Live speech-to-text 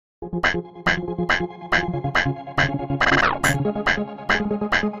My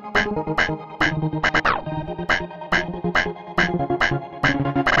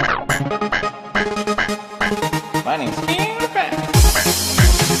name's Pewdiepie.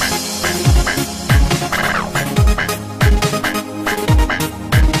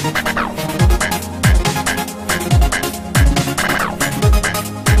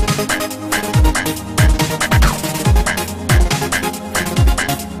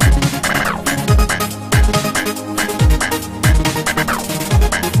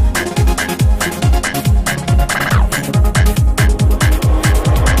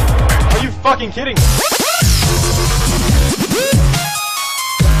 Are you fucking kidding me?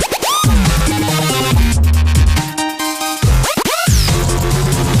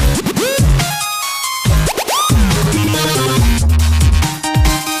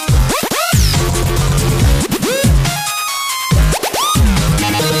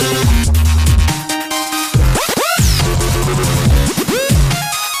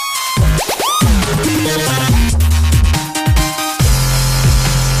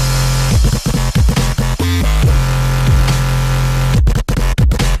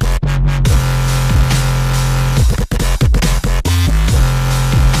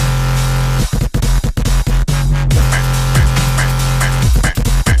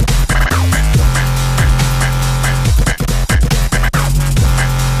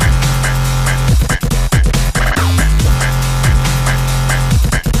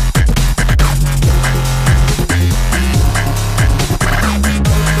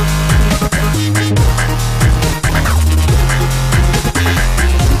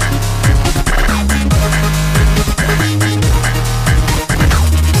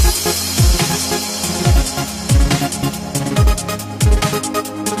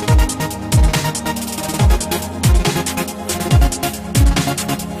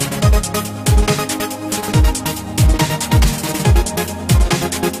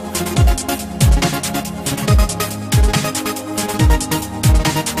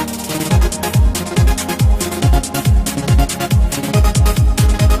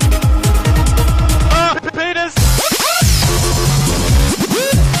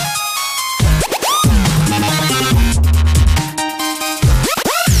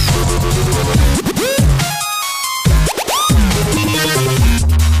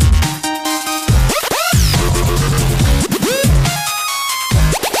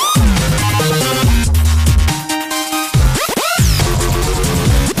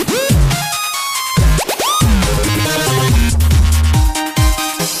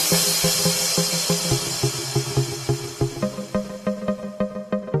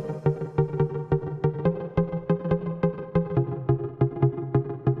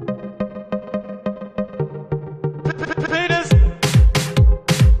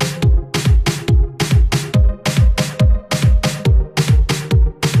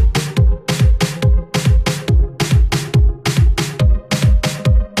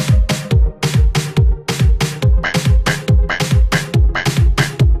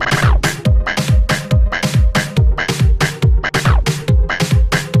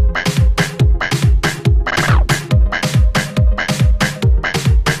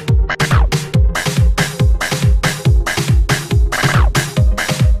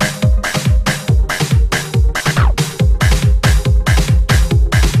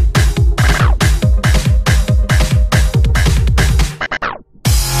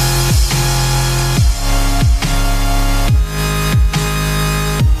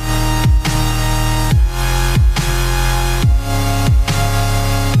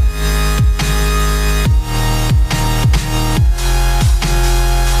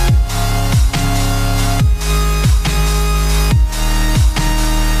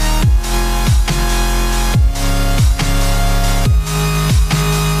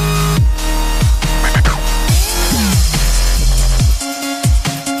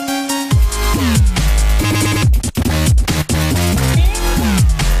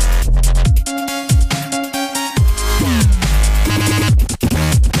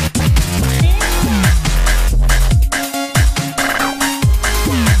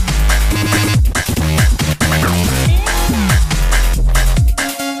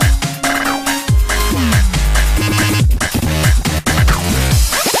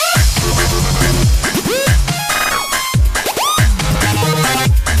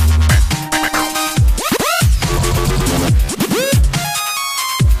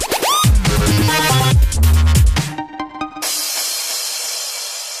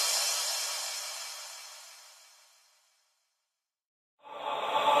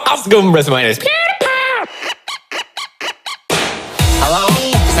 How's it going, my name is Pewdiepie. Hello?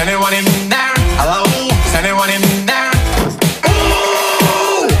 Is anyone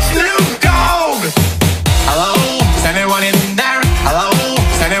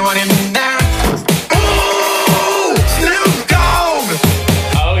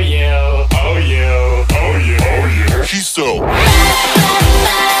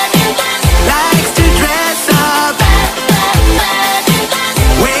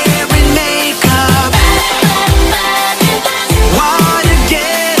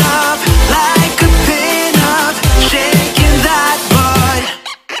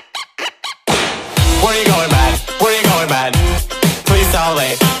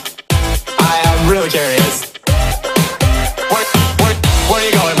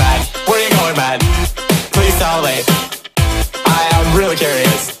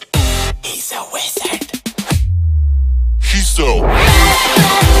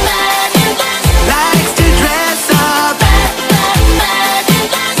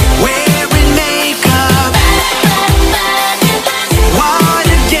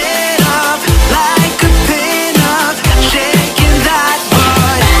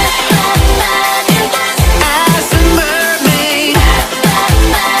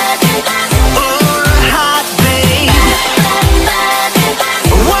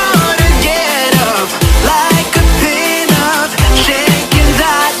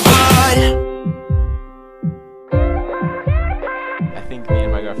Me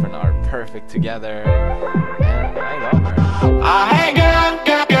and my girlfriend are perfect together, and I love her. Hey girl,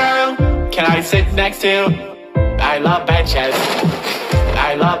 girl, can I sit next to you? I love benches.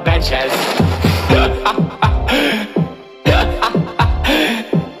 I love benches.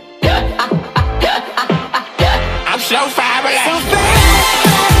 I'm so fabulous.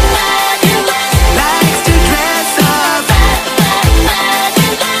 Likes to dress up,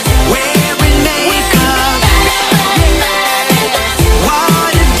 wearing makeup,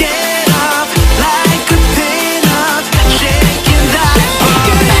 wanna get up like a pin-up, shaking that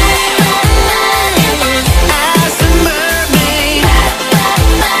butt as a mermaid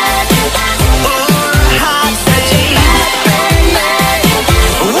or a hot babe.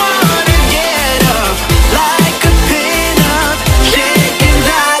 Wanna get up like a pin-up, shaking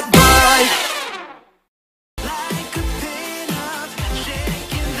that butt like a pin-up,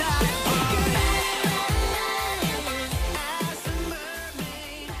 shaking that butt as a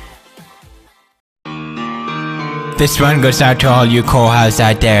mermaid. This one goes out to all you co-hosts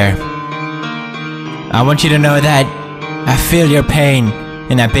out there. I want you to know that I feel your pain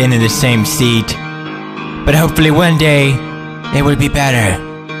and I've been in the same seat. But hopefully one day it will be better.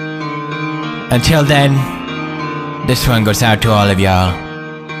 Until then, this one goes out to all of y'all.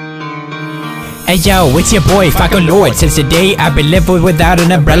 Hey yo, it's your boy fucking Lord. Since the day I've been living without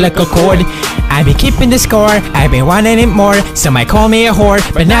an umbilical cord, I've been keeping the score, I've been wanting it more. Some might call me a whore,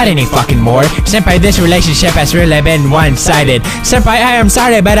 but not any fucking more. Senpai, this relationship has really been one-sided. Senpai, I am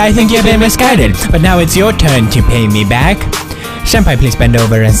sorry, but I think you've been misguided. But now it's your turn to pay me back. Senpai, please bend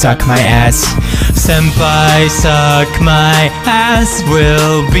over and suck my ass. Senpai, suck my ass,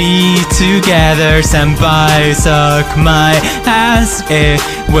 we'll be together. Senpai, suck my ass, it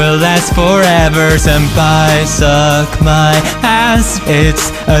will last forever. Senpai, suck my ass,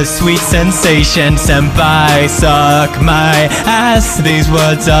 it's a sweet sensation. Senpai, suck my ass, these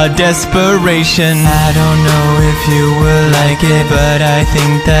words are desperation. I don't know if you will like it, but I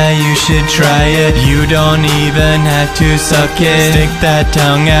think that you should try it. You don't even have to suck it, stick that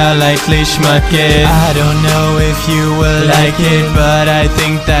tongue out, lightly schmuck it. I don't know if you will like it, but I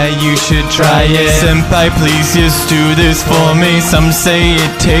think that you should try it. Senpai, please just do this for me. Some say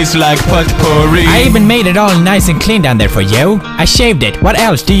it tastes like potpourri. I even made it all nice and clean down there for you. I shaved it, what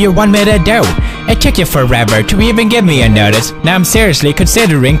else do you want me to do? It took you forever to even give me a notice. Now I'm seriously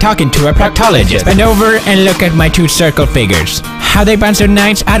considering talking to a proctologist. Bend over and look at my two circle figures. How they bounce their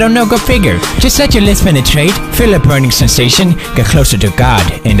nights, I don't know, go figure. Just let your lips penetrate, feel a burning sensation, get closer to God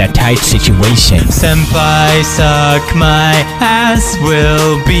in that tight situation. Senpai, suck my ass,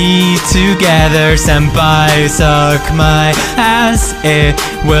 we'll be together. Senpai, suck my ass, it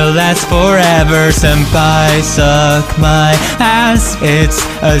will last forever. Senpai, suck my ass, it's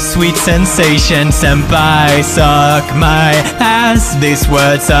a sweet sensation. Senpai, suck my ass, these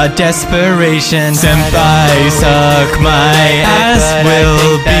words are desperation. Senpai, suck my ass,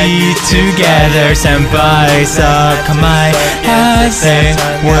 we'll be together. Senpai, suck my ass, it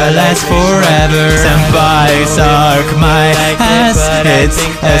will last forever. Senpai, suck my ass, it's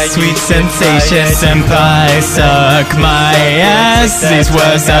a sweet sensation. Senpai, suck my ass, these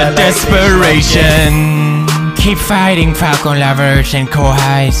words are desperation. Keep fighting, Falcon lovers and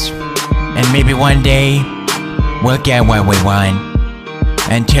co-highs, and maybe one day we'll get what we want.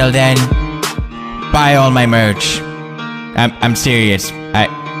 Until then, buy all my merch. I'm serious.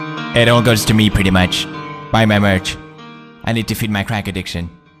 It all goes to me pretty much. Buy my merch. I need to feed my crack addiction.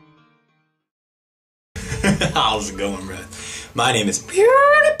 How's it going, bro? My name is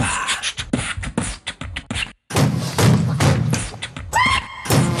Pewdiepie.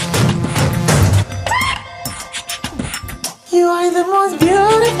 You are the most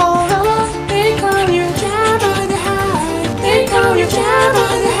beautiful girl. They call you Jabba the Hutt. They call you Jabba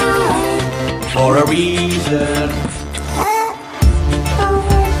the Hutt. For a reason.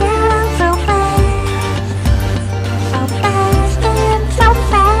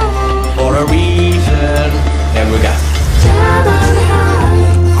 For a reason. And we got Jabba the Hutt.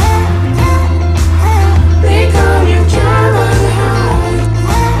 They call you Jabba the Hutt.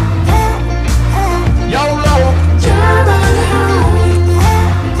 YOLO. Jabba the Hutt.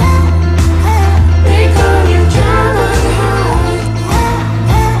 They call you Jabba the Hutt.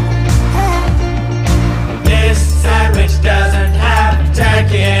 this sandwich doesn't have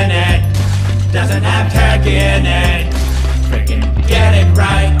turkey in it. Doesn't have turkey in it. Freaking get it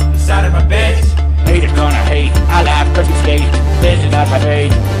right, son of a bitch. Haters gonna hate. I laugh cause you skate. Vision up I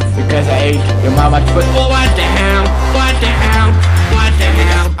hate. Because I ate your mama's foot. Oh, what the hell? What the hell? What the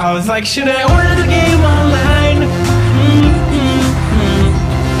hell? I was like, should I order the game online?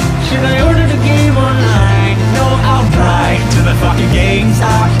 Should I order the game online? No, I'll drive to the fucking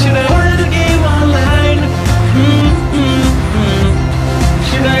GameStop. Should I order the game online?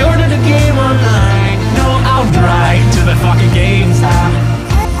 Should I order the game online? No, I'll drive to the fucking GameStop.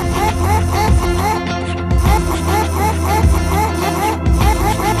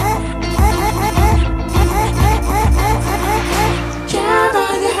 Jabba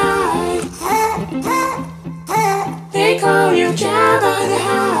the Hutt. They call you Jabba the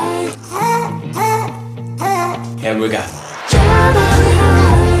Hutt. Here we go. Jabba the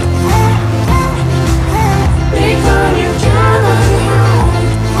Hutt. They call you Jabba the Hutt.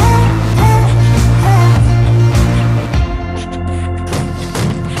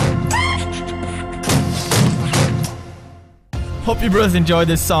 Hope you bros enjoyed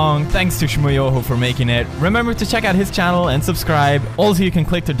this song. Thanks to Shmuyoho for making it. Remember to check out his channel and subscribe. Also, you can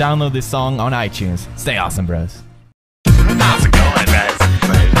click to download this song on iTunes. Stay awesome, bros. How's it going, Rez?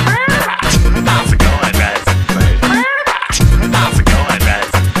 How's it going, Rez? How's it going, Rez?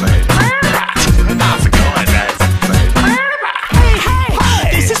 How's it going, Rez?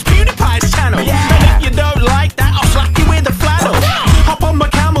 Hey, this is Pewdiepie's channel. And if you don't like that, I'll slap you with a flannel. Hop on my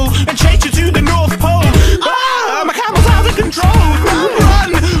camel and chase you to the North Pole. My camel's out of control.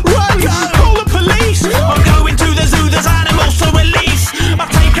 Run, call the police. I'm going to the zoo, there's animals to release. I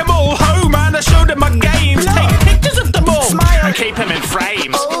take them all home and I show them my games. Take pictures of them all and keep them in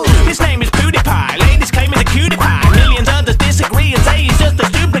frames. His name is Pewdiepie, ladies came in the cutie pie. Millions others disagree and say he's just a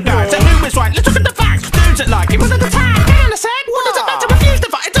stupid guy. So who is right? Let's look at the facts. Dudes that like him, what are the tags? Hang on a sec, what does it matter? Refuse to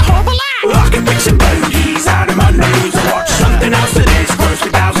fight, it's a horrible act. I can pick some bogies out of my nose and watch something else that is gross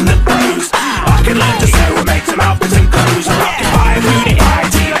with thousands of bros. I can learn to sew and make some outfits and clothes. Or I can buy a Pewdiepie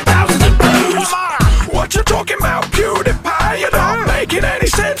tea like thousands of bros. What you talking about, Pewdiepie? You're not making any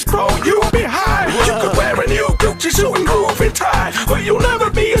sense, bro. You'll be high. You could wear a new Gucci suit and groovy tie, but you'll never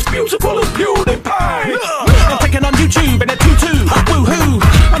be as beautiful as Pewdiepie. I'm picking on YouTube in a tutu. Woohoo!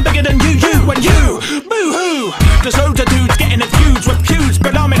 I'm bigger than you and you. Boo-hoo! There's loads of dudes getting infused with pews,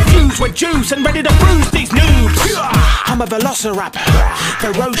 but I'm infused with juice and ready to bruise these noobs. I'm a velociraptor,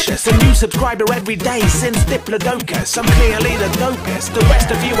 ferocious, a new subscriber every day since Diplodocus. I'm clearly the dopest, the rest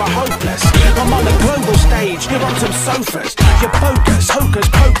of you are hopeless. I'm on the global stage, you're on some sofas. You're bogus, hocus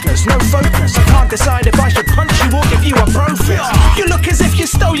pocus, no focus. I can't decide if I should punch you or give you a profit. You look as if you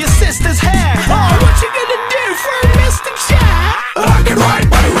stole your sister's hair. Oh, what you gonna do for a mystic chat? I can write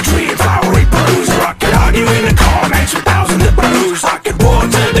poetry and flowery prose, or I could argue in the comments with thousands of bros. I could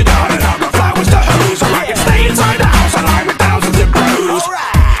water the garden, I've got flowers to hose, or I could stay inside the house aligned with thousands of bros.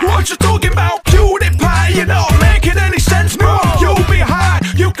 What you talking about, Pewdiepie? You're not making any sense, bro. You'll be high,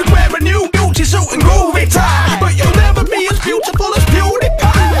 you could wear a new Gucci suit and groovy tie, but you'll never be as beautiful as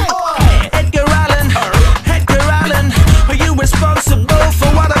Pewdiepie. Edgar Allan, are you responsible for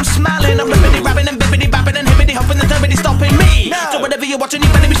what I'm smelling? I'm ribbity rapping and bibbity bapping and hibbity hopping and nobody stopping me. So whatever you're watching, you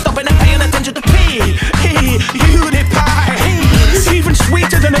better be stopping and paying attention to Pewdiepie. It's even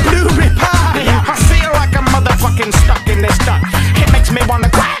sweeter than a blueberry pie. I feel like I'm motherfucking stuck in this duck. It makes me wanna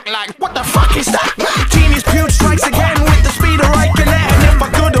quack like, what the fuck is that? Genius Pewd strikes again with the speed of right connect. If I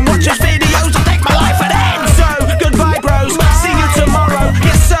couldn't watch his videos, I'd take my life at end. So, goodbye bros, see you tomorrow.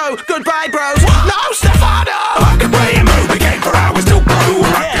 Yes, so, goodbye bros. No, Stefano! I could play a mobile game for hours till bro, or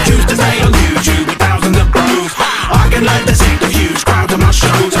I could choose to stay on YouTube with thousands of bros. I can learn to sing to huge crowds on my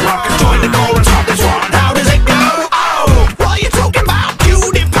shows, or I can join the chorus of this one. How does it go? Oh, what are you talking about,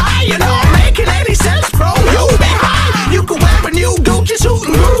 Pewdiepie? You're not making any sense, bro. You'll be high. You can wear a new Gucci suit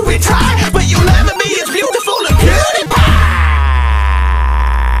and groovy tie, but you'll never be as beautiful as Pewdiepie.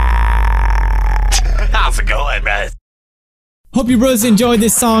 How's it going, man? Hope you bros enjoyed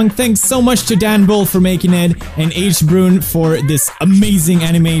this song. Thanks so much to Dan Bull for making it, and H. Brun for this amazing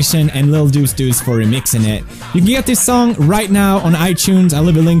animation, and Lil Deuce Deuce for remixing it. You can get this song right now on iTunes. I'll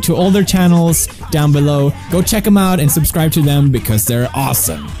leave a link to all their channels down below. Go check them out and subscribe to them because they're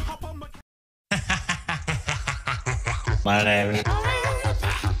awesome. My name.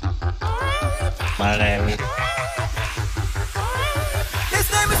 His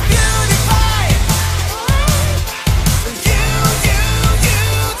name is Pewdiepie.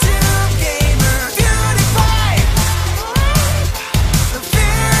 YouTube gamer. Pewdiepie. The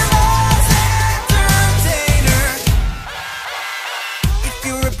fearless entertainer. If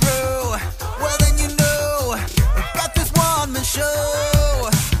you're a bro, well then you know about this one-man show.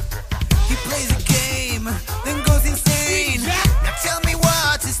 He plays a game, then goes insane. Now tell me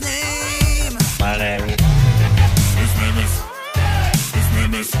what's his name. My name. His name is. His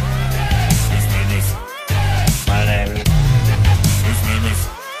name is. His name is. My name. His name is.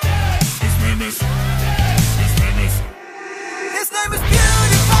 His name is. His name is. His name is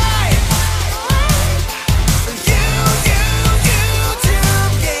Pewdiepie.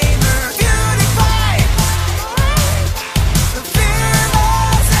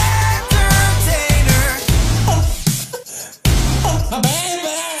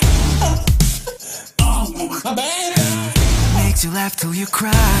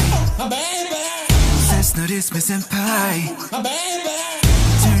 Says notice me senpai.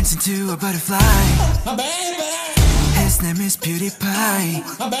 Turns into a butterfly. His name is Pewdiepie.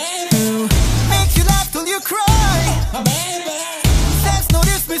 Who makes you laugh till you cry. Says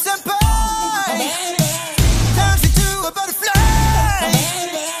notice me senpai. Turns into a butterfly.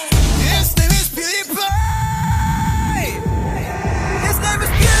 His name is Pewdiepie. His name is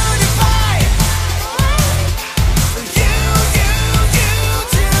Pewdiepie.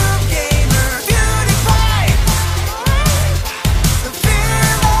 YouTube gamer Pewdiepie. The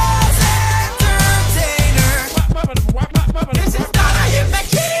fearless entertainer. This is not how you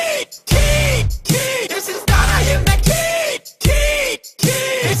make it. This is not how you make it.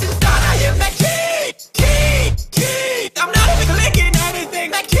 This is not how you make it. I'm not even clicking anything.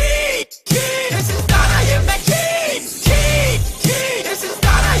 Make it. This is not how you make it. This is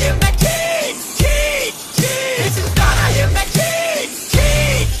not how you make it. This is not how you make it.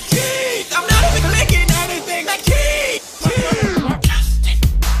 I'm not even clicking anything. Make it. Justin,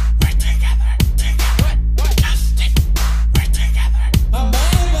 we're together. Justin, we're together.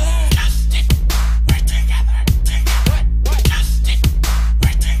 Justin, we're together. Justin,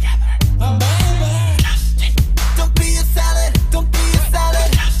 we're together. Justin, don't be a salad. Don't be a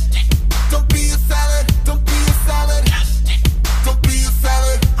salad. Justin, don't be a salad. Don't be a salad. Justin, don't be a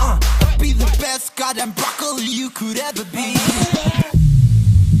salad. I'll be the best goddamn broccoli you could ever be.